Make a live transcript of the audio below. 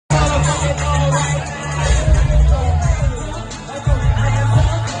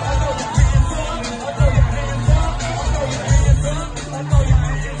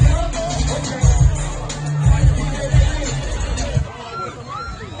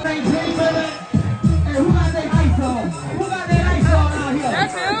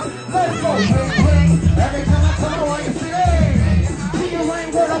Every time I come on, you see it. See you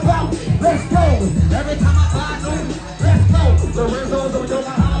ain't what about. Let's go. Every time I buy new, let's go. The results of your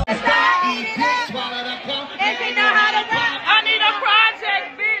house. If he know how to rap, I need a project,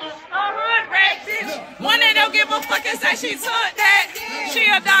 bitch. A hood rat, bitch. One that don't give a fuck and say she took that. She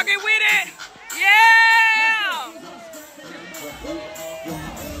a doggy with it. Yeah.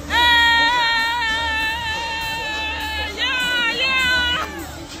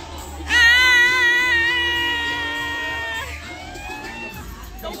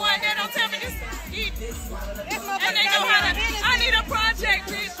 And they know how to. I need a project,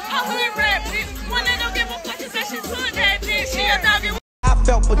 bitch. A hood rap, bitch. One that don't give a fuck and say she took that, bitch. She a doggy. I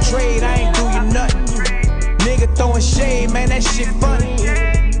felt betrayed, I ain't do you nothing. Nigga throwing shade, man, that shit funny.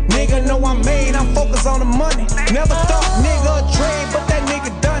 Nigga know I'm made, I'm focused on the money. Never thought nigga a trade, but that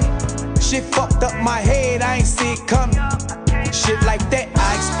nigga done it. Shit fucked up my head, I ain't see it coming. Shit like that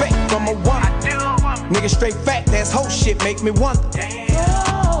I expect from a woman. Nigga straight fact, that's whole shit make me wonder.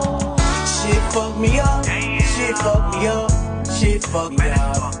 Shit fuck me up, shit fuck me up, shit fuck me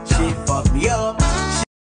up, shit fuck me up.